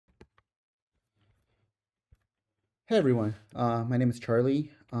Hey everyone, my name is Charlie.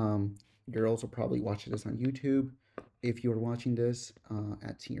 You're also probably watching this on YouTube if you're watching this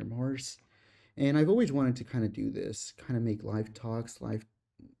at Senior Mars. And I've always wanted to kind of do this, kind of make live talks, live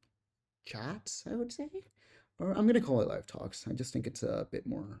chats, I would say. Or I'm going to call it live talks. I just think it's a bit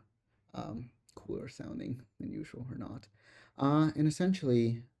more cooler sounding than usual, or not. And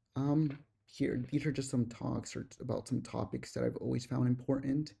essentially, here, these are just some talks or about some topics that I've always found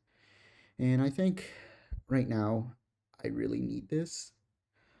important. And I think right now, I really need this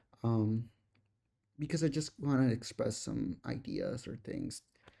um, because I just want to express some ideas or things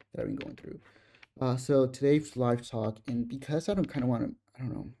that I've been going through. So today's live talk, and because I don't kind of want to, I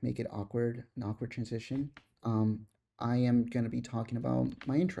don't know, make it awkward, an awkward transition, um, I am going to be talking about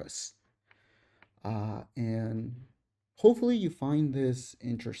my interests. And hopefully you find this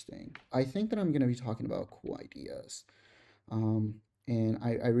interesting. I think that I'm going to be talking about cool ideas. Um, and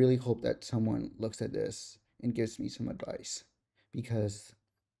I really hope that someone looks at this and gives me some advice because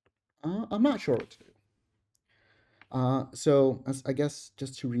I'm not sure what to do. So as I guess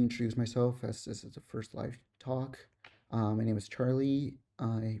just to reintroduce myself, as this is the first live talk, my name is Charlie.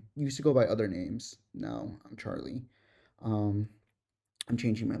 I used to go by other names. Now I'm Charlie. Um, I'm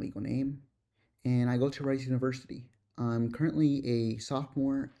changing my legal name, and I go to Rice University. I'm currently a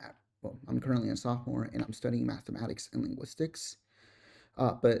sophomore at, well, I'm currently a sophomore, and I'm studying mathematics and linguistics.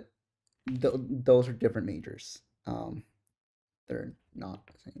 But those are different majors. They're not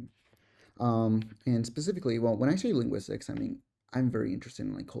the same. And specifically, well, when I say linguistics, I mean I'm very interested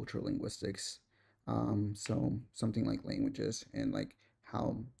in like cultural linguistics. So something like languages and like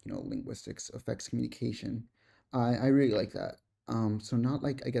how linguistics affects communication. I really like that. So not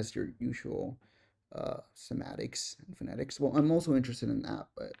like I guess your usual semantics and phonetics. Well, I'm also interested in that,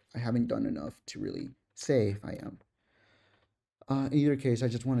 but I haven't done enough to really say if I am. In either case, I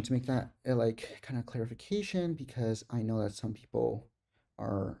just wanted to make that a like kind of clarification because I know that some people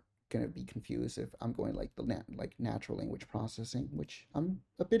are gonna be confused if I'm going like the like natural language processing, which I'm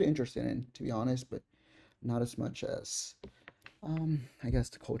a bit interested in, to be honest, but not as much as I guess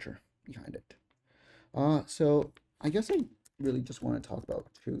the culture behind it. So I guess I really just want to talk about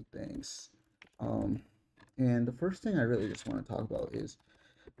two things. Um, and the first thing I really just want to talk about is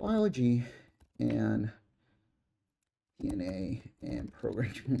biology and DNA and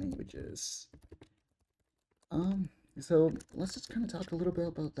programming languages. Um, so let's just kind of talk a little bit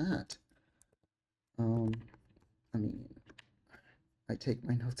about that. Um, I mean, I take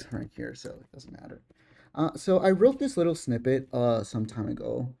my notes right here, so it doesn't matter. So I wrote this little snippet some time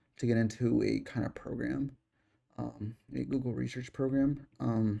ago to get into a kind of program, a Google research program.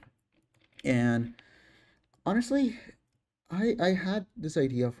 And honestly, I had this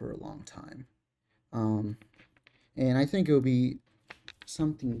idea for a long time. Um, and I think it would be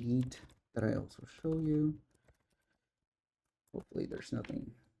something neat that I also show you. Hopefully there's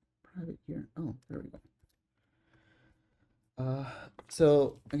nothing private here. Oh, there we go. Uh,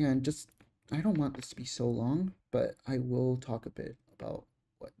 so again, just I don't want this to be so long, but I will talk a bit about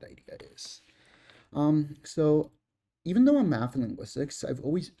what the idea is. So even though I'm math and linguistics, I've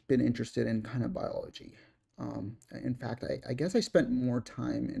always been interested in kind of biology. In fact, I guess I spent more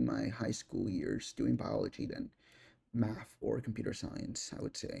time in my high school years doing biology than math or computer science, I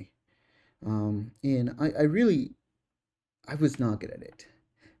would say. And I really, I was not good at it,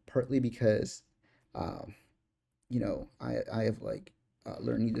 partly because um, I have like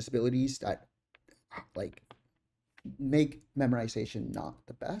learning disabilities that like make memorization not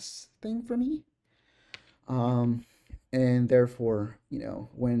the best thing for me. Um, and therefore,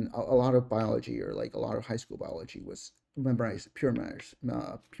 when a lot of biology or like a lot of high school biology was pure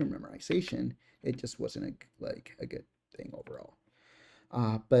memorization, it just wasn't like a good thing overall.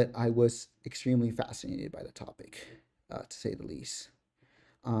 But I was extremely fascinated by the topic, to say the least.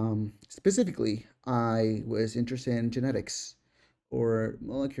 Specifically, I was interested in genetics or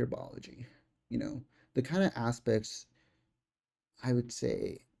molecular biology, the kind of aspects I would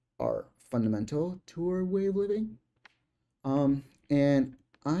say are fundamental to our way of living. And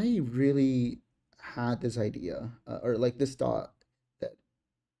I really had this idea or like this thought that,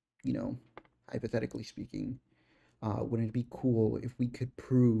 you know, hypothetically speaking, wouldn't it be cool if we could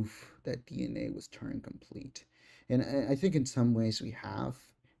prove that DNA was Turing complete? And I think in some ways we have,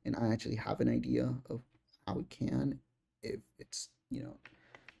 and I actually have an idea of how we can if it's,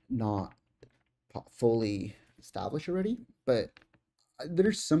 not fully established already. But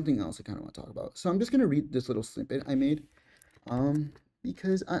there's something else I kind of want to talk about. So I'm just going to read this little snippet I made um,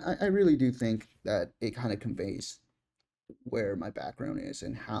 because I really do think that it kind of conveys where my background is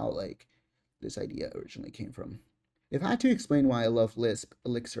and how like this idea originally came from. If I had to explain why I love Lisp,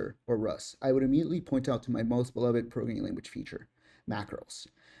 Elixir, or Rust, I would immediately point out to my most beloved programming language feature, macros.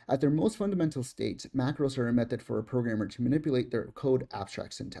 At their most fundamental state, macros are a method for a programmer to manipulate their code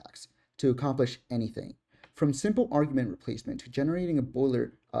abstract syntax to accomplish anything, from simple argument replacement to generating a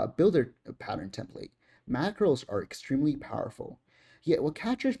builder pattern template. Macros are extremely powerful. Yet what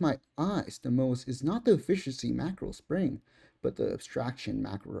catches my eyes the most is not the efficiency macros bring, but the abstraction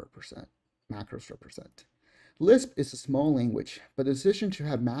macros represent. Lisp is a small language, but the decision to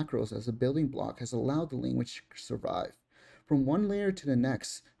have macros as a building block has allowed the language to survive. From one layer to the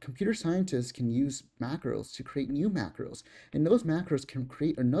next, computer scientists can use macros to create new macros, and those macros can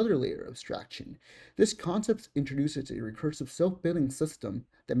create another layer of abstraction. This concept introduces a recursive self-building system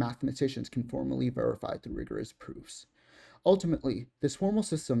that mathematicians can formally verify through rigorous proofs. Ultimately, this formal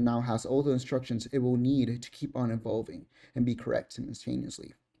system now has all the instructions it will need to keep on evolving and be correct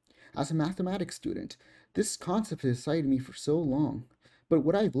simultaneously. As a mathematics student, this concept has excited me for so long. But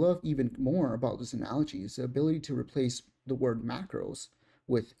what I love even more about this analogy is the ability to replace the word macros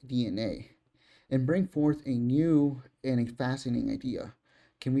with DNA and bring forth a new and a fascinating idea.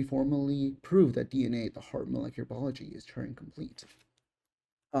 Can we formally prove that DNA at the heart of molecular biology is Turing complete?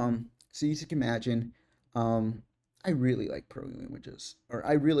 So you can imagine, um, I really like programming languages, or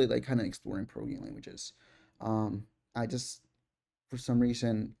I really like kind of exploring programming languages. I just, for some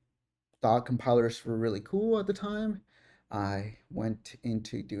reason, thought compilers were really cool at the time. I went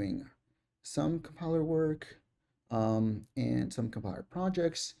into doing some compiler work, and some compiler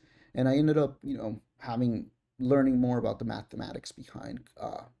projects, and I ended up, having learning more about the mathematics behind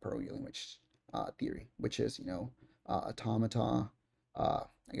programming language theory, which is, automata, I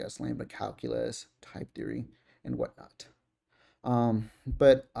guess lambda calculus, type theory, and whatnot.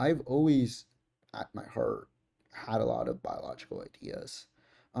 But I've always, at my heart, had a lot of biological ideas.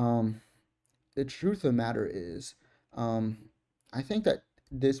 Um, the truth of the matter is, um, I think that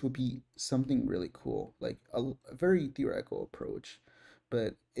this would be something really cool, like a very theoretical approach,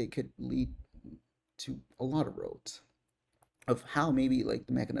 but it could lead to a lot of roads of how maybe like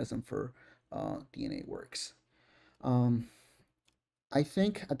the mechanism for DNA works. Um, I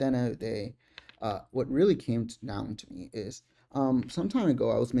think at the end of the day, what really came down to me is some time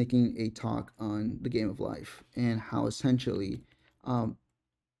ago I was making a talk on the game of life and how essentially um,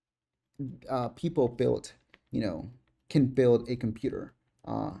 people built, you know, can build a computer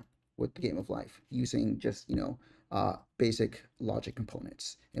uh, with the game of life using just, basic logic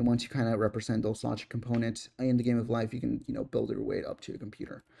components. And once you kind of represent those logic components in the game of life, you can, build your way up to a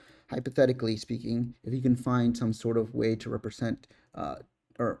computer. Hypothetically speaking, if you can find some sort of way to represent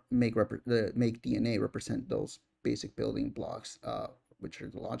or make DNA represent those basic building blocks, which are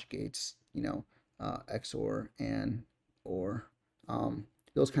the logic gates, XOR and or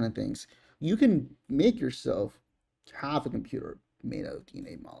those kind of things, you can make yourself have a computer made out of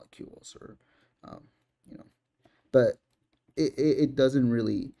DNA molecules or, um, you know, but it doesn't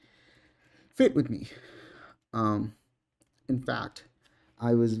really fit with me. Um, in fact,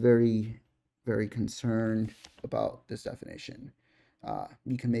 I was very, very concerned about this definition.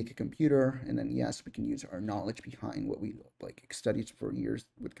 We can make a computer, and then yes, we can use our knowledge behind what we like studied for years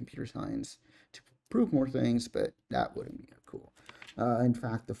with computer science to prove more things, but that wouldn't be cool. In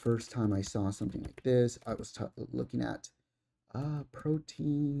fact, the first time I saw something like this, I was looking at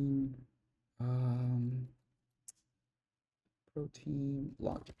protein, um, protein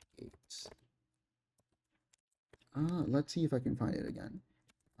logic gates. Let's see if I can find it again.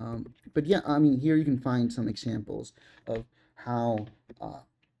 But yeah, I mean, here you can find some examples of how,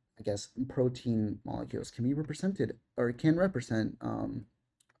 I guess, protein molecules can be represented or can represent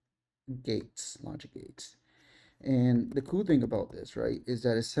gates, logic gates. And the cool thing about this, right, is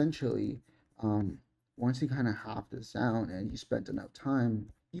that essentially, um, once you kind of have this down and you spent enough time,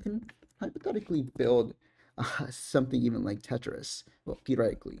 you can hypothetically build something even like Tetris, well,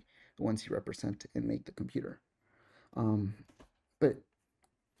 theoretically, once you represent and make the computer. Um, but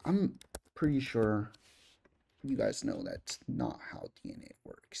I'm pretty sure you guys know that's not how DNA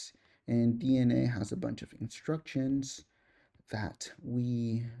works. And DNA has a bunch of instructions that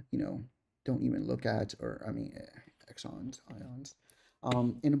we, don't even look at, or I mean, exons, ions,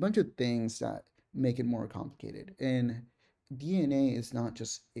 and a bunch of things that make it more complicated. And DNA is not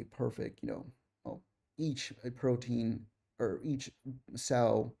just a perfect, well, each a protein or each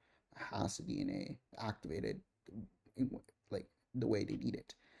cell has the DNA activated in, like the way they need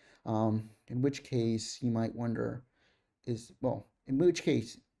it. In which case, you might wonder, in which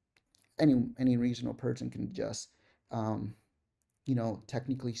case, any reasonable person can just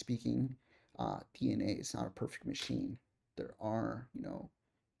technically speaking, DNA is not a perfect machine. There are,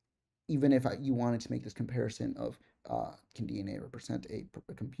 even if you wanted to make this comparison of can DNA represent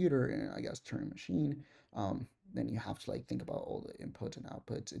a computer and I guess Turing machine? Then you have to like think about all the inputs and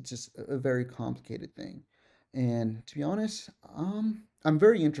outputs. It's just a very complicated thing. And to be honest, I'm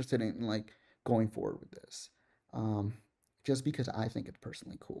very interested in like going forward with this, um, just because I think it's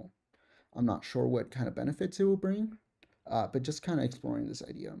personally cool. I'm not sure what kind of benefits it will bring, but just kind of exploring this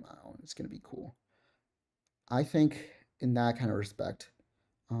idea on my own, it's going to be cool. I think in that kind of respect,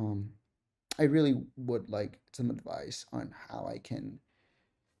 um, I really would like some advice on how I can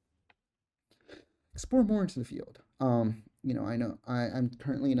explore more into the field. I know I'm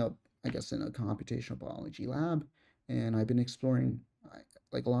currently in I guess, in a computational biology lab, and I've been exploring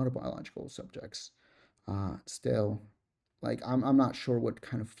like a lot of biological subjects. Still, like I'm not sure what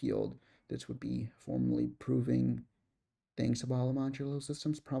kind of field this would be formally proving things about modular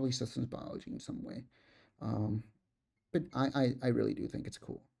systems, probably systems biology in some way. Um, but I really do think it's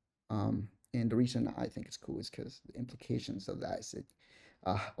cool. And the reason I think it's cool is because the implications of that is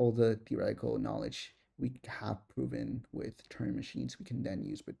that all the theoretical knowledge we have proven with Turing machines we can then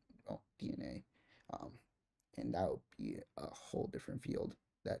use with DNA. And that would be a whole different field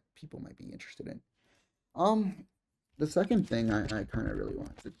that people might be interested in. Um, the second thing I kind of really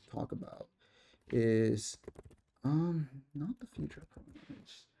wanted to talk about is not the future of programming.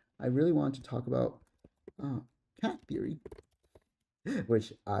 I really want to talk about uh, cat theory,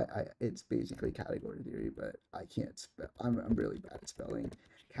 which it's basically category theory, but I can't spell. I'm really bad at spelling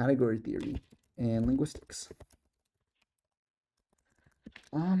category theory and linguistics.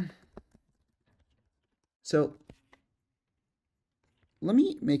 Um, so let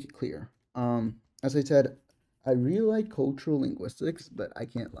me make it clear. As I said, I really like cultural linguistics, but I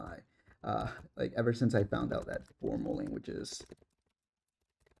can't lie. Like ever since I found out that formal languages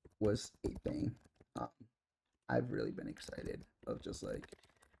was a thing, um, I've really been excited of just like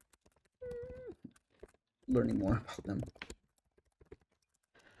learning more about them.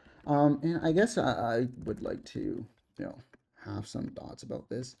 And I guess I would like to, you know, have some thoughts about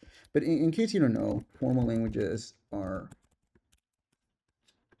this. But in case you don't know, formal languages are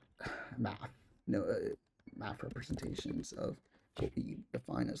math, no, math representations of what we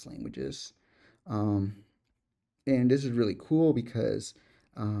define as languages. Um, and this is really cool because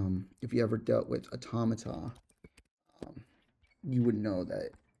if you ever dealt with automata, um, you would know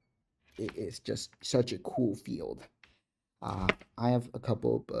that it is just such a cool field. I have a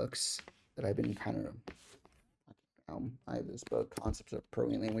couple of books that I've been kind of I have this book, Concepts of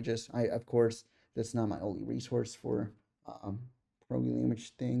Programming Languages. Of course, that's not my only resource for um, programming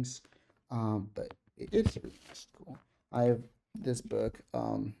language things, but it's really nice, cool. I have this book,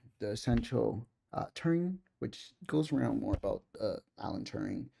 The Essential Turing, which goes around more about Alan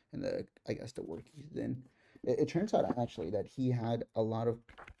Turing and I guess, the work he's in. It turns out actually that he had a lot of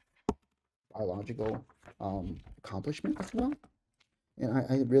biological accomplishment as well. And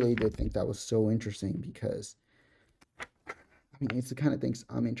I really did think that was so interesting because I mean, it's the kind of things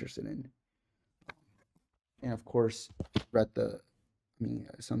I'm interested in. And of course, read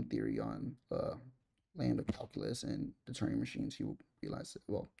some theory on lambda calculus and the Turing machines. You will realize that,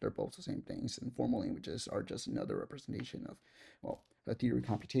 well, they're both the same things, and formal languages are just another representation of, well, a theory of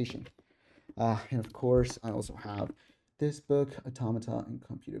computation. And of course, I also have this book, Automata and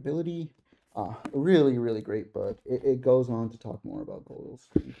Computability. A really, really great book. It goes on to talk more about Gödel's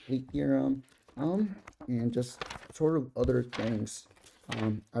complete theorem, and just sort of other things.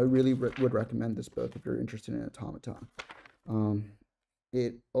 I really would recommend this book if you're interested in automata. Um,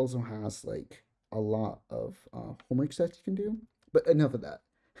 it also has like a lot of homework sets you can do, but enough of that.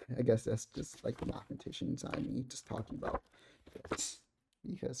 I guess that's just like the mathematician inside me just talking about books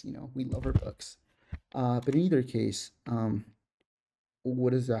because we love our books. But in either case,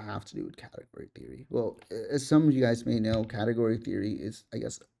 what does that have to do with category theory? Well, as some of you guys may know, category theory is, I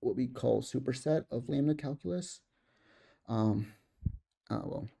guess, what we call superset of lambda calculus. Um,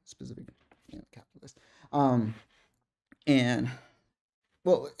 well, specific calculus. And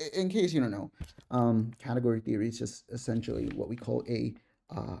well, in case you don't know, category theory is just essentially what we call a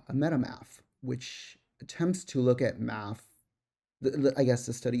metamath, which attempts to look at math, I guess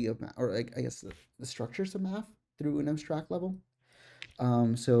the study of math, or like I guess the structures of math through an abstract level.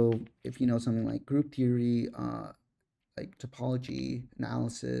 So if you know something like group theory, like topology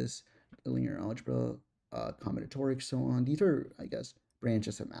analysis, linear algebra, combinatorics, so on, these are, I guess,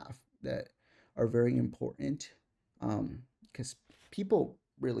 branches of math that are very important because people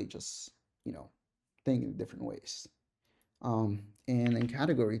really just, you know, think in different ways. And in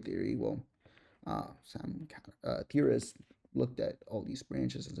category theory, well, some theorists looked at all these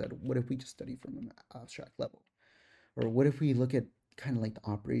branches and said, what if we just study from an abstract level? Or what if we look at kind of like the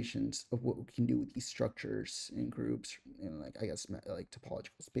operations of what we can do with these structures and groups, and like I guess like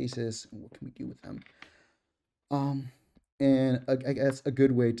topological spaces, and what can we do with them. Um, and I guess a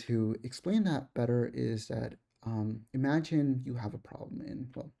good way to explain that better is that imagine you have a problem in,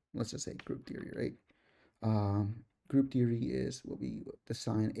 well, let's just say group theory, right? Um, Group theory is what we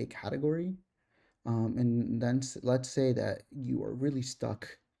assign a category. And then let's say that you are really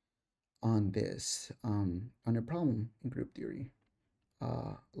stuck on this, on a problem in group theory.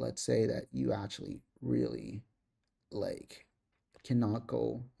 Let's say that you actually really like cannot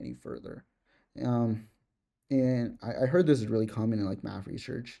go any further. Um, and I heard this is really common in like math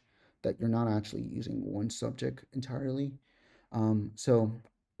research, that you're not actually using one subject entirely. So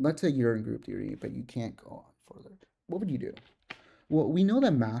let's say you're in group theory, but you can't go on further. What would you do? Well, we know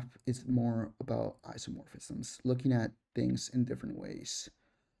that math is more about isomorphisms, looking at things in different ways.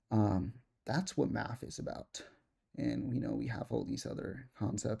 Um, that's what math is about. And we know we have all these other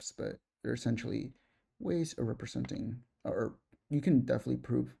concepts, but they're essentially ways of representing, or you can definitely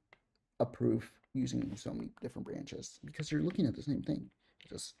prove a proof using so many different branches because you're looking at the same thing,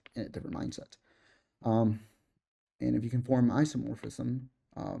 just in a different mindset. Um, and if you can form isomorphism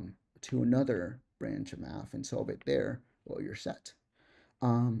to another branch of math and solve it there, well, you're set.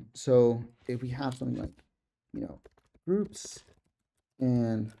 So if we have something like, you know, groups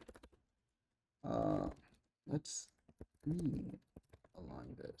and uh, let's let me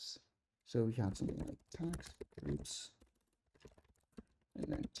align this. So we have something like text groups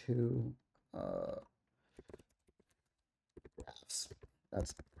and then two uh, graphs.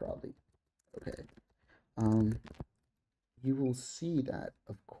 That's probably okay. Um, you will see that,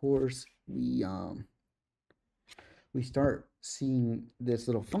 of course, we start seeing this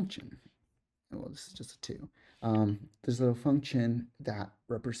little function. Well, this is just a two. This little function that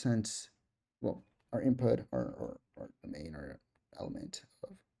represents, well, our input or the main or element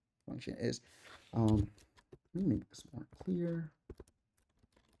of function is, let me make this more clear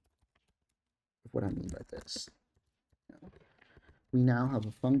of what I mean by this. We now have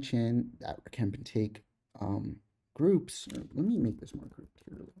a function that can take groups. Let me make this more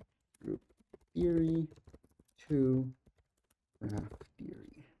clear. Group theory to graph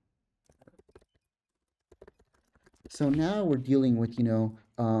theory. So now we're dealing with,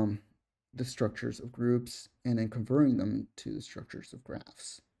 the structures of groups and then converting them to the structures of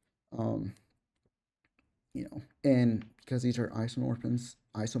graphs. Um, and because these are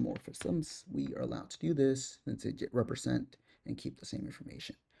isomorphisms, we are allowed to do this since they represent and keep the same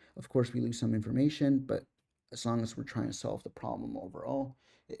information. Of course, we lose some information, but as long as we're trying to solve the problem overall,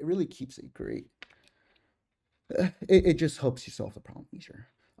 it really keeps it great. It just helps you solve the problem easier.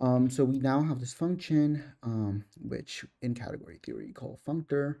 So we now have this function, which in category theory you call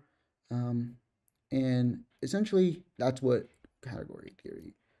functor. Um, and essentially, that's what category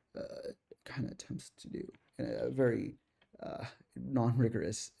theory kind of attempts to do in a very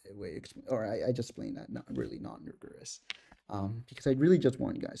non-rigorous way. Or I just explained that, not really non-rigorous, because I really just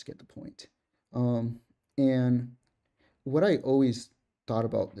want you guys to get the point. And what I always thought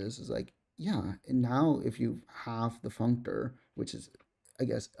about this is like, yeah, and now if you have the functor, which is, I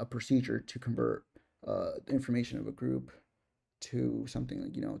guess, a procedure to convert the information of a group to something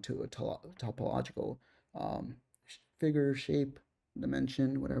like, to a topological figure, shape,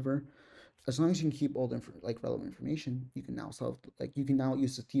 dimension, whatever. As long as you can keep all the like relevant information, you can now solve, like, you can now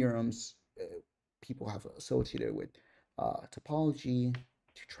use the theorems people have associated with topology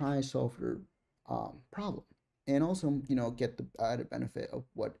to try and solve your problem, and also, get the added benefit of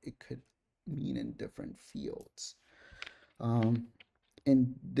what it could mean in different fields. Um,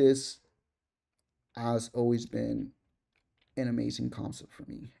 and this has always been an amazing concept for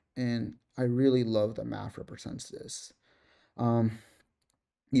me. And I really love that math represents this. Um,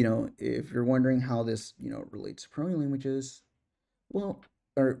 if you're wondering how this, relates to programming languages, well,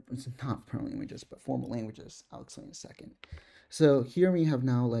 or it's not programming languages, but formal languages, I'll explain in a second. So here we have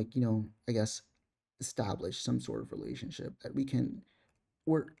now, like, I guess, established some sort of relationship that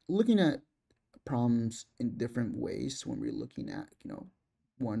we're looking at problems in different ways when we're looking at,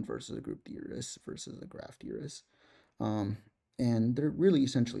 one versus a group theorist versus a graph theorist. Um, and they're really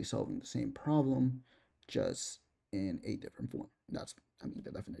essentially solving the same problem, just in a different form. That's, I mean,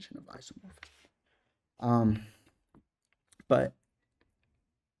 the definition of isomorphism. Um, but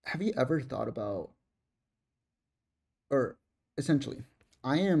have you ever thought about, or essentially,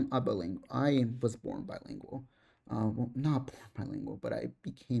 I am a bilingual. I was born bilingual. Well, not born bilingual, but I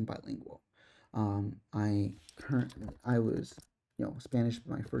became bilingual. I was, Spanish was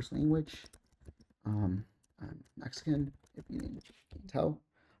my first language. I'm Mexican, if you can tell.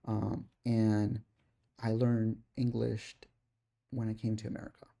 And I learned English when I came to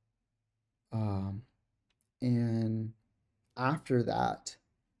America. Um, and after that,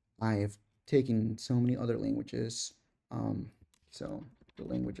 I've taken so many other languages. Um, so the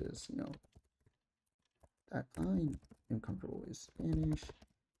languages, that I am comfortable with: Spanish,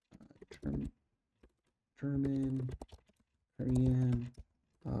 German, German, Korean,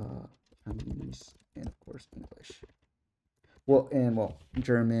 uh, Chinese, and of course English. Well,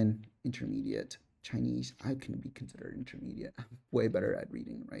 German, intermediate. Chinese, I can be considered intermediate. I'm way better at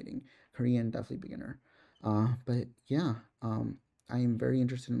reading and writing. Korean, definitely beginner. But yeah, I am very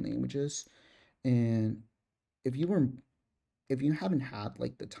interested in languages. And if you were, if you haven't had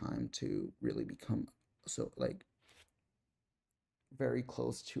like the time to really become so like very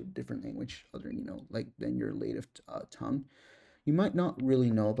close to a different language other than like than your native tongue, you might not really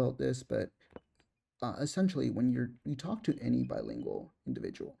know about this, but essentially when you talk to any bilingual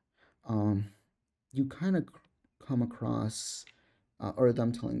individual, um, you kind of come across or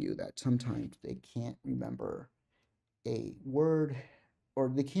them telling you that sometimes they can't remember a word or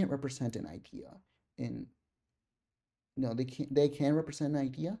they can't represent an idea in no they can represent an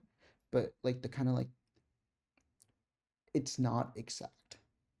idea, but like the kind of like it's not exact.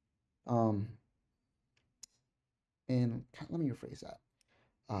 um and let me rephrase that.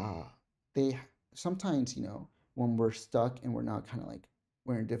 uh they sometimes, when we're stuck and we're not kind of like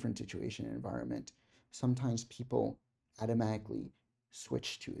we're in a different situation and environment, sometimes people automatically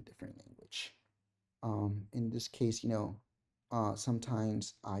switch to a different language. In this case,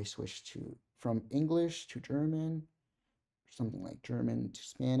 sometimes I switch to from English to German, something like German to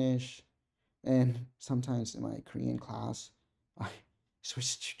Spanish, and sometimes in my Korean class, I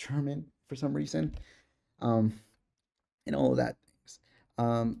switch to German for some reason. Um, and all of that things.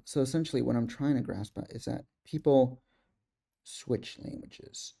 So essentially, what I'm trying to grasp at is that people switch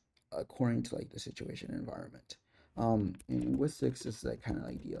languages according to like the situation and environment. In linguistics, is that kind of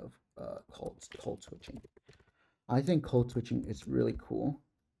idea of code switching. I think code switching is really cool.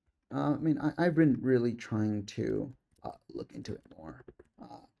 I mean, I've been really trying to look into it more.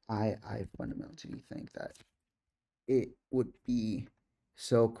 I fundamentally think that it would be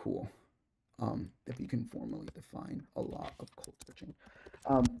so cool if you can formally define a lot of code switching.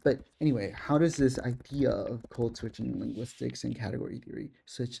 But anyway, how does this idea of code switching in linguistics and category theory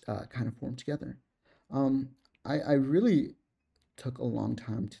such kind of form together? Um, I really took a long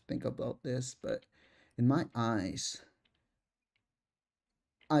time to think about this, but in my eyes,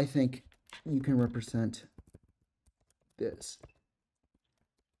 I think you can represent this.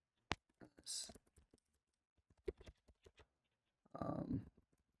 Um,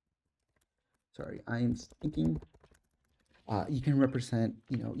 sorry, I am thinking. You can represent.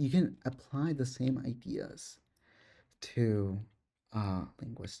 You can apply the same ideas to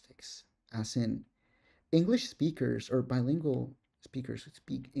linguistics, as in English speakers or bilingual speakers who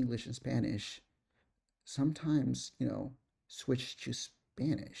speak English and Spanish sometimes, switch to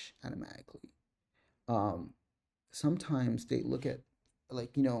Spanish automatically. Um, Sometimes they look at,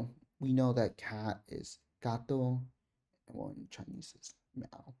 like, we know that cat is gato, and well, in Chinese is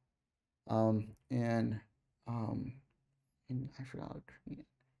meow. And um, and I forgot Korean.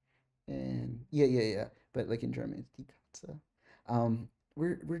 And yeah. But like in German, it's die Katze.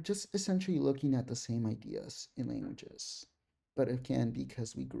 We're just essentially looking at the same ideas in languages, but again,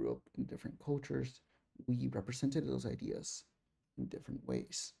 because we grew up in different cultures, we represented those ideas in different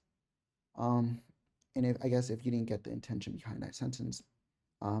ways. Um, and if I guess if you didn't get the intention behind that sentence,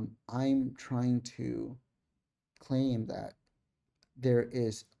 I'm trying to claim that there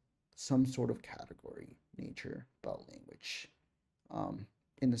is some sort of category nature about language, um,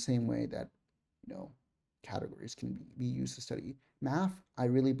 in the same way that you know categories can be used to study math. I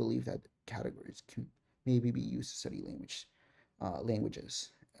really believe that categories can maybe be used to study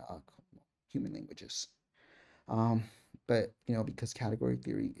languages, uh, human languages. Um, but because category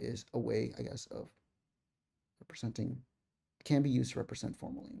theory is a way, I guess, of representing, can be used to represent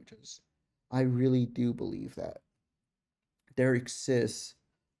formal languages. I really do believe that there exists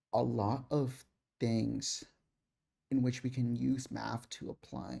a lot of things in which we can use math to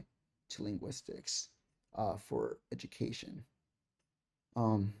apply to linguistics for education.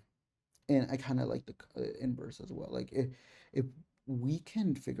 Um, and I kind of like the inverse as well. Like if we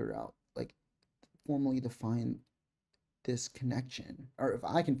can figure out like formally define this connection, or if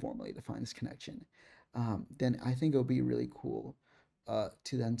I can formally define this connection, then I think it'll be really cool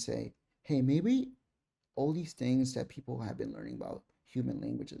to then say, hey, maybe all these things that people have been learning about human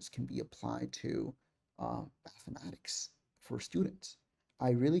languages can be applied to mathematics for students. I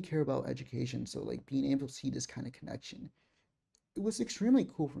really care about education, so like being able to see this kind of connection, it was extremely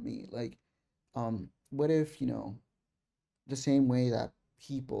cool for me. Like, what if the same way that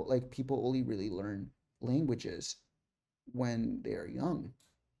people only really learn languages when they are young.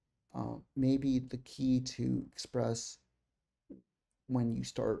 Maybe the key to express when you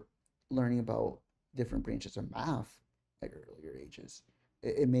start learning about different branches of math at earlier ages,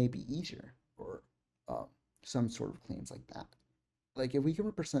 it may be easier, or um, some sort of claims like that. Like if we can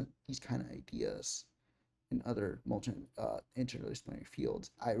represent these kind of ideas in other interdisciplinary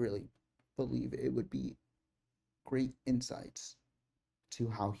fields, I really believe it would be great insights to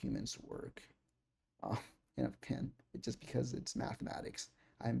how humans work. Uh, and again, just because it's mathematics,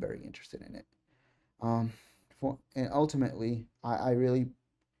 I'm very interested in it. Um, and ultimately, I really,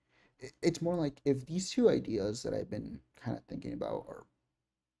 it's more like if these two ideas that I've been kind of thinking about are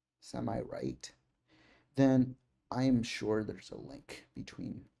semi right, then I am sure there's a link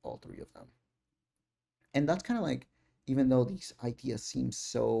between all three of them. And that's kind of like, even though these ideas seem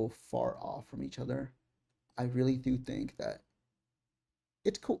so far off from each other, I really do think that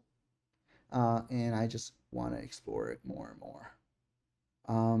it's cool. And I just want to explore it more and more.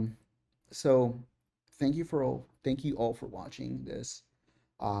 Um, so thank you all for watching this.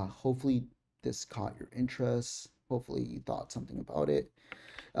 Hopefully this caught your interest. Hopefully you thought something about it.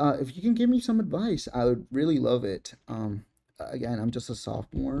 If you can give me some advice, I would really love it. Again, I'm just a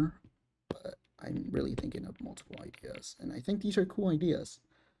sophomore, but I'm really thinking of multiple ideas, and I think these are cool ideas.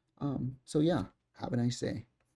 So yeah, have a nice day.